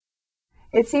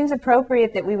It seems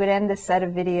appropriate that we would end this set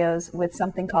of videos with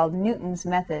something called Newton's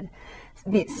method,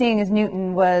 seeing as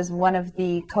Newton was one of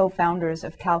the co-founders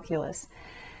of calculus.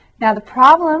 Now the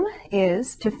problem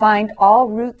is to find all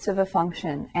roots of a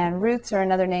function, and roots are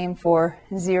another name for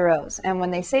zeros. And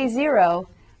when they say zero,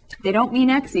 they don't mean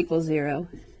x equals 0,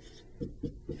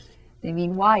 they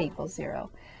mean y equals 0.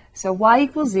 So y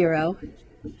equals 0,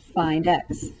 find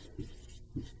x.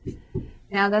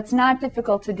 Now that's not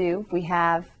difficult to do if we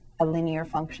have a linear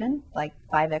function like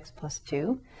 5x plus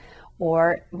 2,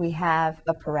 or we have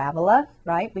a parabola,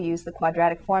 right? We use the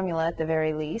quadratic formula at the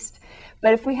very least.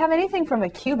 But if we have anything from a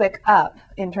cubic up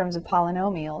in terms of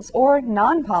polynomials or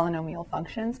non-polynomial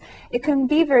functions, it can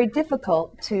be very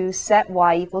difficult to set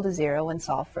y equal to 0 and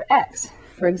solve for x.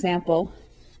 For example,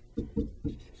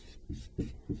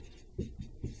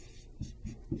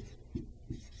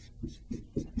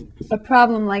 a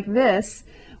problem like this,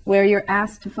 where you're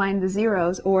asked to find the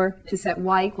zeros or to set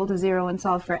y equal to 0 and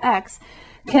solve for x,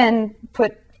 can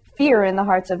put fear in the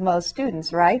hearts of most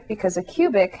students, right? Because a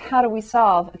cubic, how do we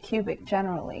solve a cubic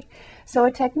generally? So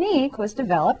a technique was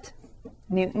developed,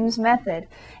 Newton's method,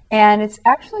 and it's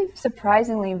actually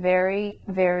surprisingly very,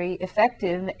 very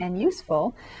effective and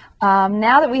useful.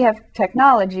 Now that we have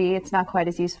technology, it's not quite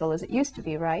as useful as it used to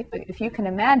be, right? But if you can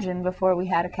imagine before we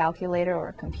had a calculator or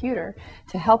a computer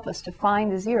to help us to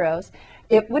find the zeros,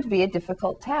 it would be a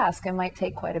difficult task and might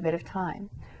take quite a bit of time.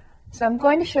 So I'm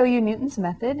going to show you Newton's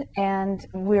method, and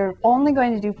we're only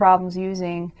going to do problems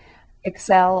using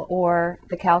Excel or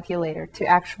the calculator to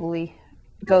actually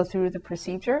go through the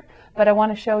procedure, but I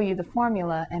want to show you the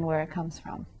formula and where it comes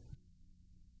from.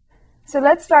 So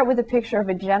let's start with a picture of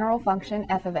a general function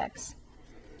f of x.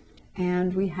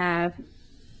 And we have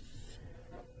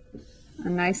a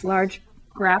nice large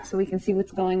graph so we can see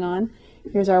what's going on.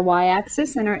 Here's our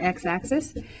y-axis and our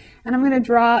x-axis. And I'm going to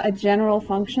draw a general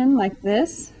function like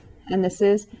this. And this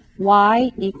is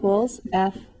y equals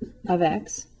f of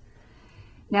x.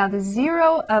 Now the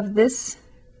 0 of this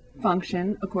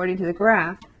function, according to the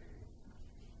graph,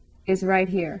 is right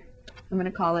here. I'm going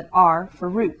to call it r for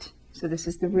root. So this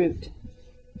is the root.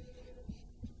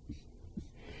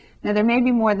 Now there may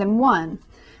be more than one.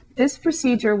 This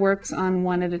procedure works on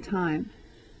one at a time.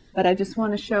 But I just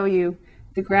want to show you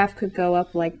the graph could go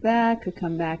up like that, could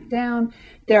come back down.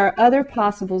 There are other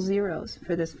possible zeros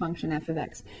for this function f of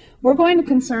x. We're going to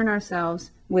concern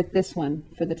ourselves with this one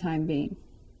for the time being.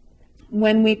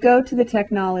 When we go to the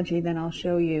technology, then I'll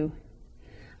show you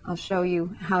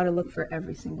how to look for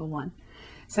every single one.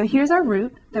 So here's our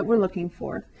root that we're looking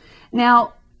for.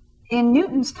 Now, in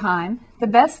Newton's time, the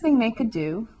best thing they could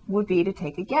do would be to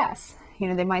take a guess. You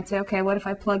know, they might say, okay, what if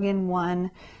I plug in 1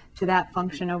 to that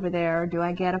function over there? Do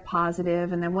I get a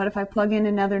positive? And then what if I plug in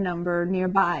another number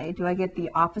nearby? Do I get the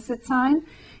opposite sign?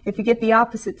 If you get the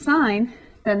opposite sign,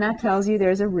 then that tells you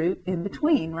there's a root in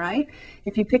between, right?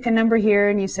 If you pick a number here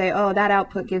and you say, oh, that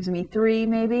output gives me 3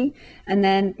 maybe, and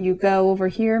then you go over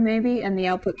here maybe, and the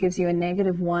output gives you a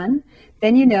 -1,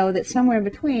 then you know that somewhere in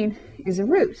between is a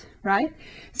root, right?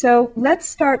 So let's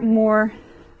start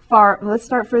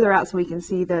further out so we can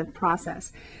see the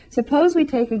process. Suppose we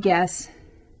take a guess,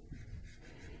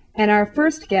 and our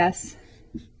first guess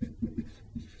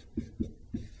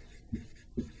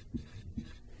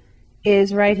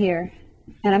is right here.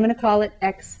 And I'm going to call it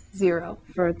x0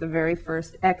 for the very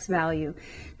first x value.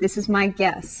 This is my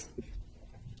guess.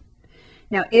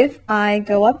 Now, if I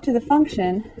go up to the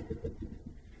function,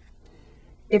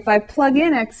 if I plug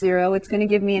in x0, it's going to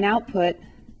give me an output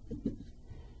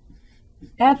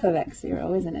f of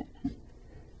x0, isn't it?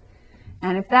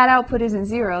 And if that output isn't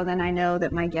 0, then I know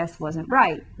that my guess wasn't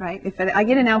right? If I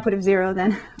get an output of 0,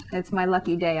 then it's my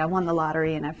lucky day. I won the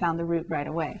lottery and I found the root right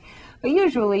away. But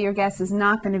usually your guess is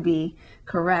not going to be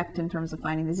correct in terms of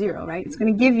finding the 0, right? It's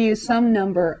going to give you some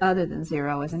number other than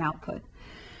 0 as an output.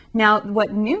 Now,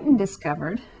 what Newton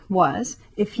discovered was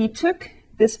if he took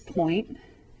this point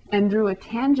and drew a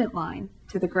tangent line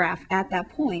to the graph at that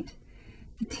point,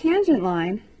 the tangent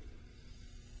line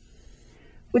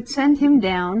would send him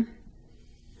down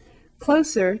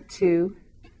closer to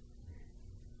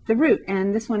the root.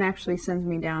 And this one actually sends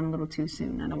me down a little too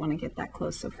soon. I don't want to get that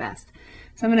close so fast.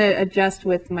 So I'm going to adjust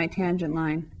with my tangent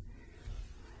line.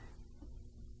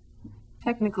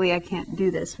 Technically, I can't do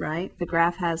this, right? The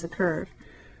graph has a curve.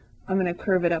 I'm going to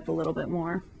curve it up a little bit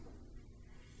more,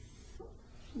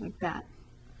 like that.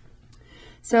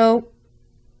 So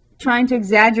trying to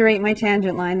exaggerate my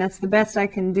tangent line, that's the best I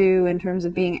can do in terms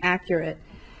of being accurate.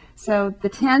 So the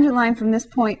tangent line from this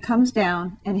point comes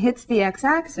down and hits the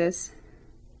x-axis.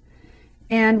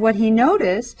 And what he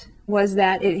noticed was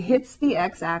that it hits the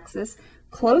x-axis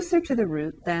closer to the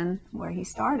root than where he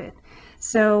started.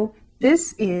 So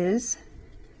this is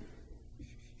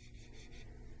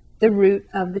the root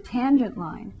of the tangent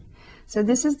line. So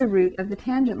this is the root of the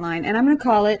tangent line, and I'm going to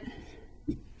call it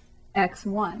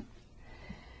x1.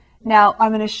 Now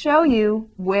I'm going to show you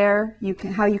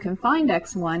how you can find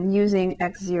x1 using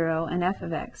x0 and f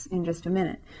of x in just a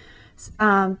minute.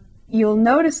 You'll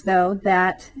notice though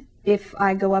that if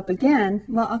I go up again,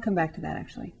 well, I'll come back to that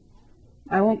actually.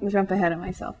 I won't jump ahead of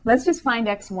myself. Let's just find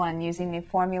x1 using the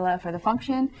formula for the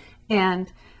function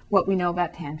and what we know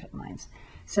about tangent lines.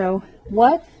 So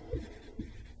what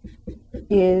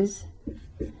is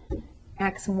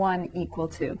x1 equal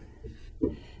to?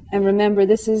 And remember,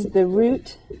 this is the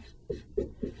root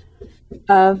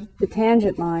of the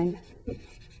tangent line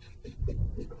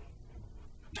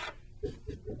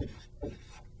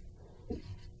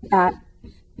at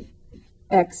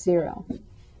x0.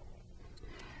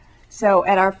 So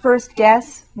at our first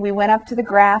guess, we went up to the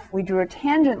graph, we drew a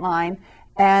tangent line,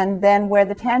 and then where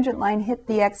the tangent line hit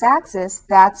the x-axis,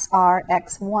 that's our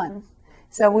x1.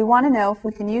 So we want to know if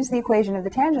we can use the equation of the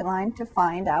tangent line to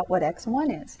find out what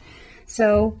x1 is.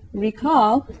 So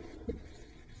recall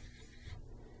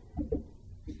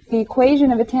the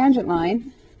equation of a tangent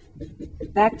line.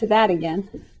 Back to that again.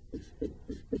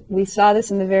 We saw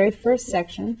this in the very first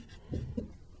section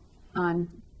on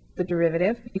the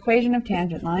derivative. Equation of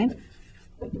tangent line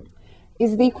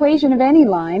is the equation of any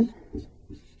line,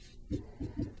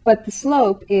 but the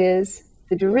slope is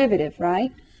the derivative,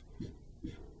 right?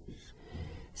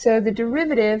 So the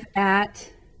derivative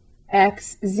at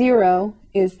x0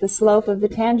 is the slope of the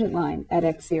tangent line at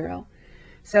x0.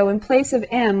 So in place of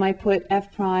m, I put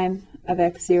f prime of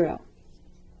x0.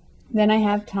 Then I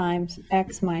have times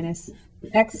x minus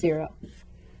x0.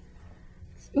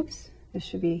 Oops, this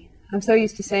should be, I'm so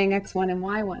used to saying x1 and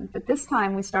y1, but this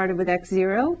time we started with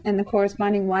x0, and the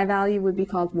corresponding y value would be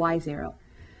called y0.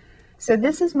 So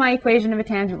this is my equation of a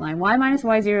tangent line. Y minus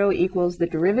y0 equals the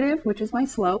derivative, which is my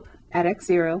slope at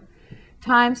x0,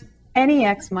 times any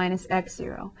x minus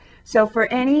x0. So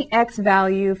for any x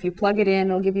value, if you plug it in,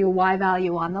 it'll give you a y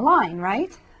value on the line,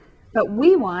 right? But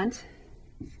we want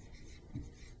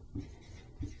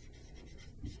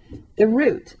the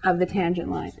root of the tangent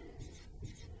line.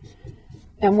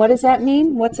 And what does that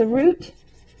mean? What's a root?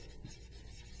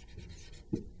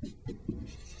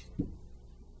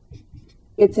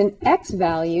 It's an x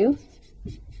value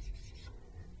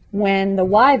when the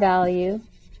y value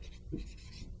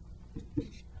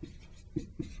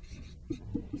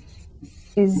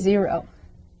is 0.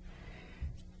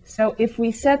 So if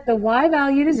we set the y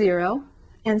value to 0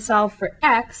 and solve for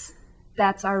x,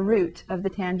 that's our root of the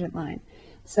tangent line.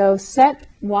 So set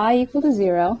y equal to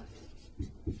 0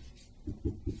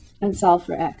 and solve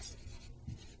for x.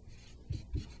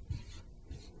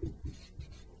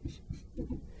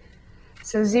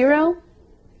 So 0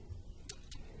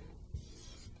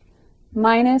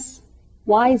 minus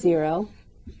y0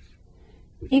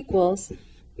 equals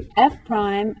f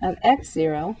prime of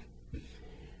x0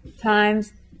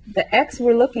 times the x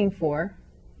we're looking for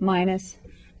minus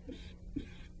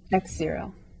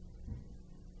x0.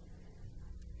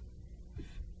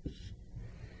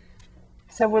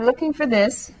 So we're looking for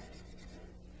this.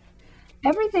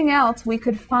 Everything else we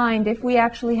could find if we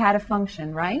actually had a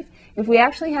function, right? If we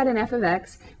actually had an f of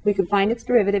x, we could find its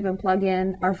derivative and plug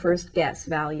in our first guess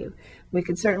value. We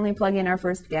could certainly plug in our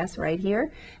first guess right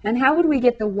here. And how would we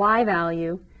get the y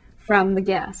value from the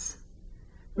guess?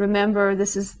 Remember,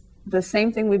 this is the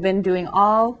same thing we've been doing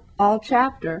all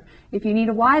chapter. If you need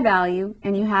a y value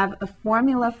and you have a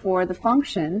formula for the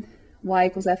function y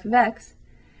equals f of x,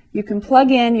 you can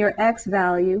plug in your x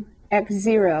value,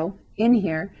 x0, in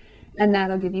here, and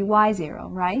that'll give you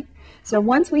y0, right? So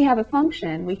once we have a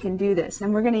function, we can do this,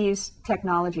 and we're going to use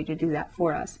technology to do that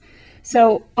for us.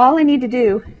 So all I need to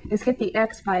do is get the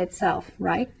x by itself,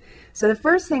 right? So the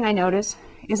first thing I notice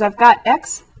is I've got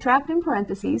x trapped in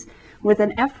parentheses with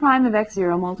an f prime of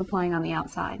x0 multiplying on the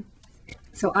outside.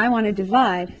 So I want to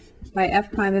divide by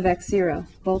f prime of x0,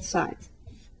 both sides.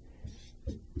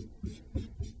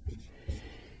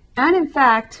 And in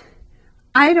fact,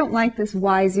 I don't like this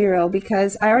y0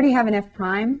 because I already have an f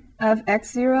prime of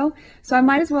x0, so I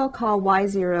might as well call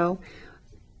y0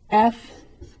 f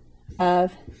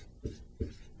of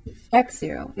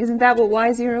x0. Isn't that what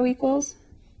y0 equals?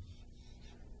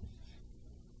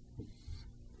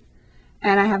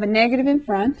 And I have a negative in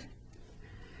front,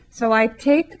 so I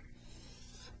take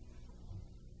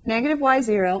negative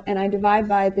y0 and I divide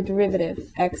by the derivative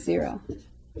x0,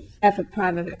 f of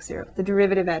prime of x0, the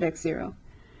derivative at x0,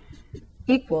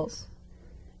 equals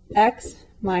x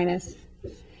minus,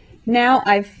 now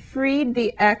I've freed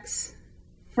the x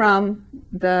from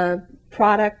the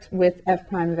product with f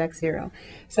prime of x0.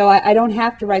 So I don't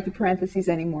have to write the parentheses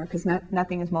anymore because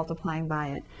nothing is multiplying by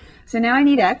it. So now I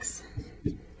need x.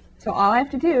 So all I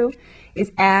have to do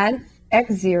is add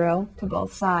x0 to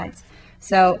both sides.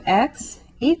 So x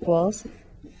equals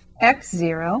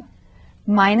x0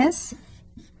 minus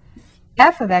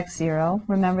f of x0.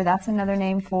 Remember, that's another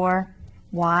name for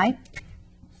y.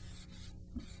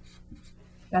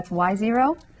 That's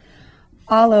y0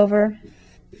 all over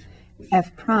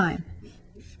f prime,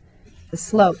 the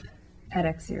slope at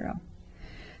x0.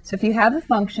 So if you have a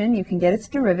function, you can get its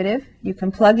derivative, you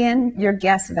can plug in your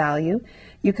guess value,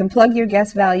 you can plug your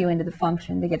guess value into the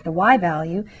function to get the y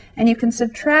value, and you can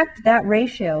subtract that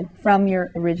ratio from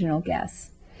your original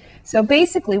guess. So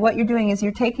basically what you're doing is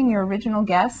you're taking your original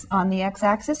guess on the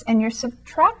x-axis and you're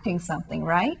subtracting something,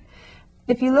 right?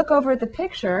 If you look over at the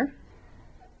picture,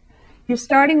 you're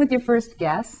starting with your first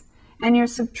guess, and you're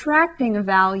subtracting a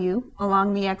value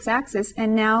along the x-axis,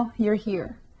 and now you're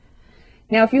here.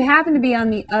 Now, if you happen to be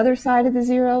on the other side of the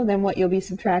 0, then what you'll be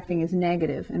subtracting is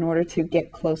negative. In order to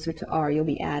get closer to r, you'll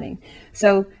be adding.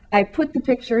 So I put the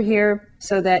picture here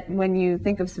so that when you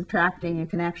think of subtracting, you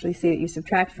can actually see that you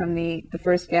subtract from the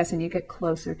first guess and you get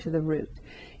closer to the root.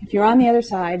 If you're on the other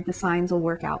side, the signs will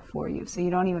work out for you, so you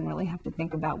don't even really have to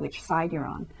think about which side you're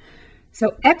on.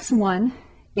 So x1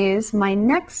 is my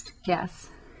next guess.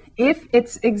 If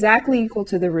it's exactly equal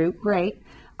to the root, great.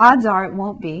 Odds are it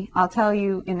won't be. I'll tell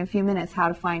you in a few minutes how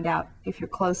to find out if you're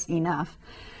close enough.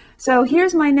 So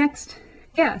here's my next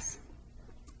guess.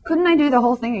 Couldn't I do the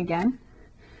whole thing again?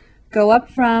 Go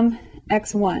up from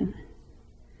x1.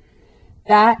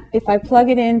 That, if I plug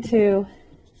it into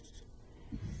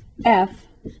f,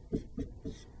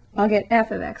 I'll get f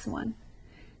of x1.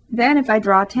 Then if I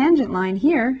draw a tangent line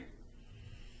here,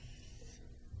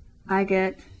 I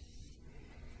get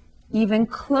even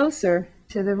closer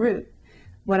to the root.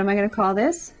 What am I going to call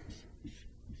this?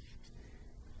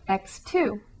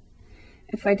 x2.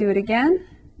 If I do it again,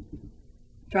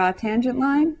 draw a tangent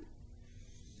line,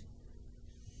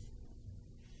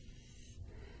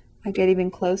 I get even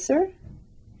closer.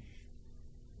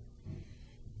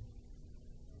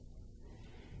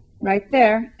 Right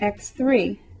there,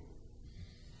 x3.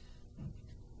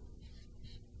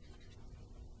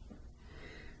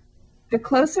 The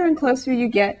closer and closer you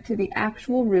get to the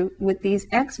actual root with these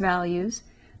x values,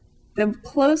 the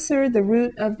closer the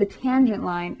root of the tangent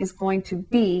line is going to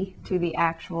be to the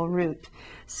actual root.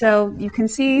 So you can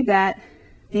see that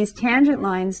these tangent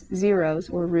lines, zeros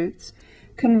or roots,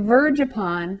 converge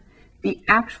upon the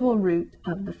actual root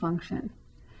of the function.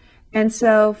 And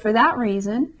so for that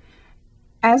reason,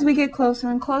 as we get closer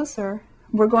and closer,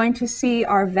 we're going to see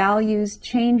our values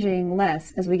changing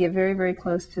less as we get very, very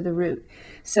close to the root.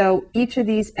 So each of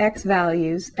these x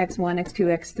values, x1,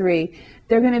 x2, x3,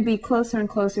 they're going to be closer and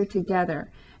closer together.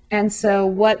 And so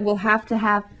what we'll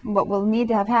need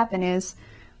to have happen is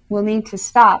we'll need to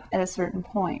stop at a certain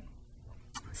point.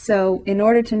 So in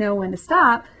order to know when to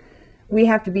stop, we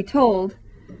have to be told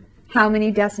how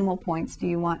many decimal points do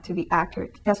you want to be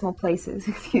accurate, decimal places,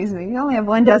 excuse me. You only have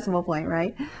one decimal point,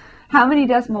 right? How many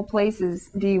decimal places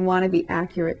do you want to be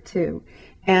accurate to?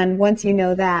 And once you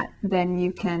know that, then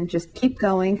you can just keep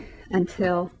going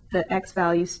until the x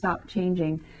values stop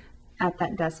changing at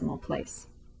that decimal place.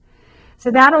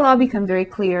 So that'll all become very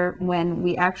clear when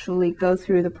we actually go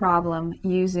through the problem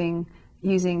using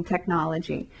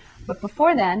technology. But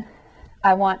before then,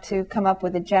 I want to come up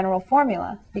with a general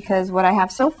formula, because what I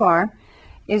have so far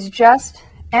is just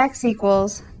x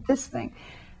equals this thing.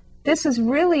 This is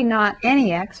really not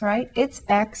any x, right? It's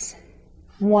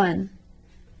x1.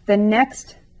 The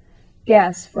next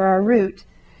guess for our root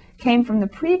came from the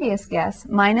previous guess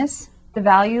minus the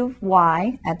value of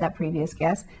y at that previous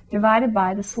guess divided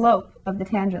by the slope of the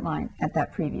tangent line at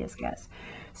that previous guess.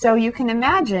 So you can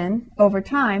imagine over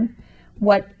time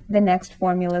what the next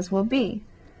formulas will be.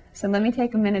 So let me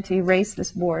take a minute to erase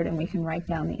this board and we can write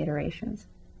down the iterations.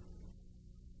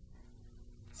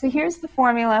 So here's the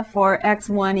formula for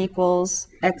x1 equals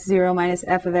x0 minus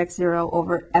f of x0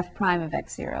 over f prime of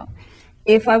x0.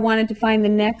 If I wanted to find the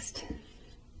next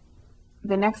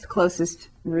closest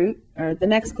root, or the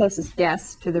next closest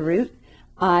guess to the root,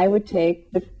 I would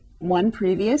take the one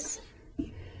previous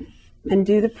and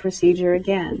do the procedure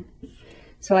again.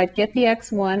 So I'd get the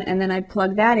x1 and then I'd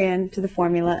plug that in to the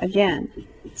formula again.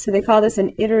 So they call this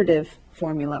an iterative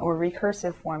formula or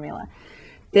recursive formula.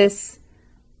 This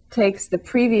takes the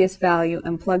previous value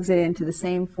and plugs it into the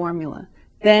same formula.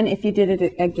 Then if you did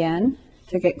it again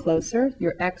to get closer,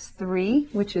 your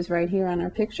x3, which is right here on our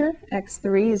picture,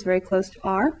 x3 is very close to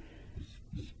r,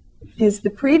 is the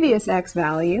previous x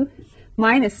value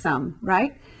minus some,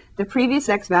 right? the previous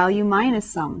x value minus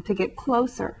some to get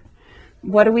closer.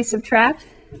 What do we subtract?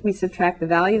 We subtract the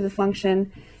value of the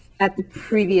function at the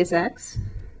previous x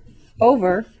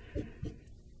over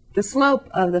the slope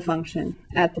of the function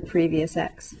at the previous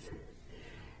x.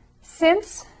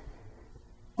 Since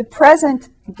the present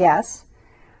guess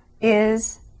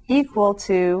is equal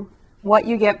to what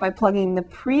you get by plugging the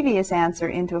previous answer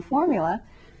into a formula,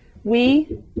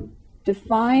 we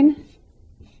define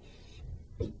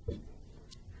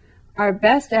our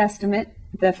best estimate,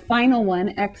 the final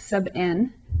one, x sub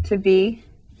n, to be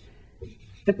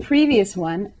the previous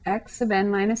one, x sub n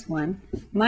minus 1,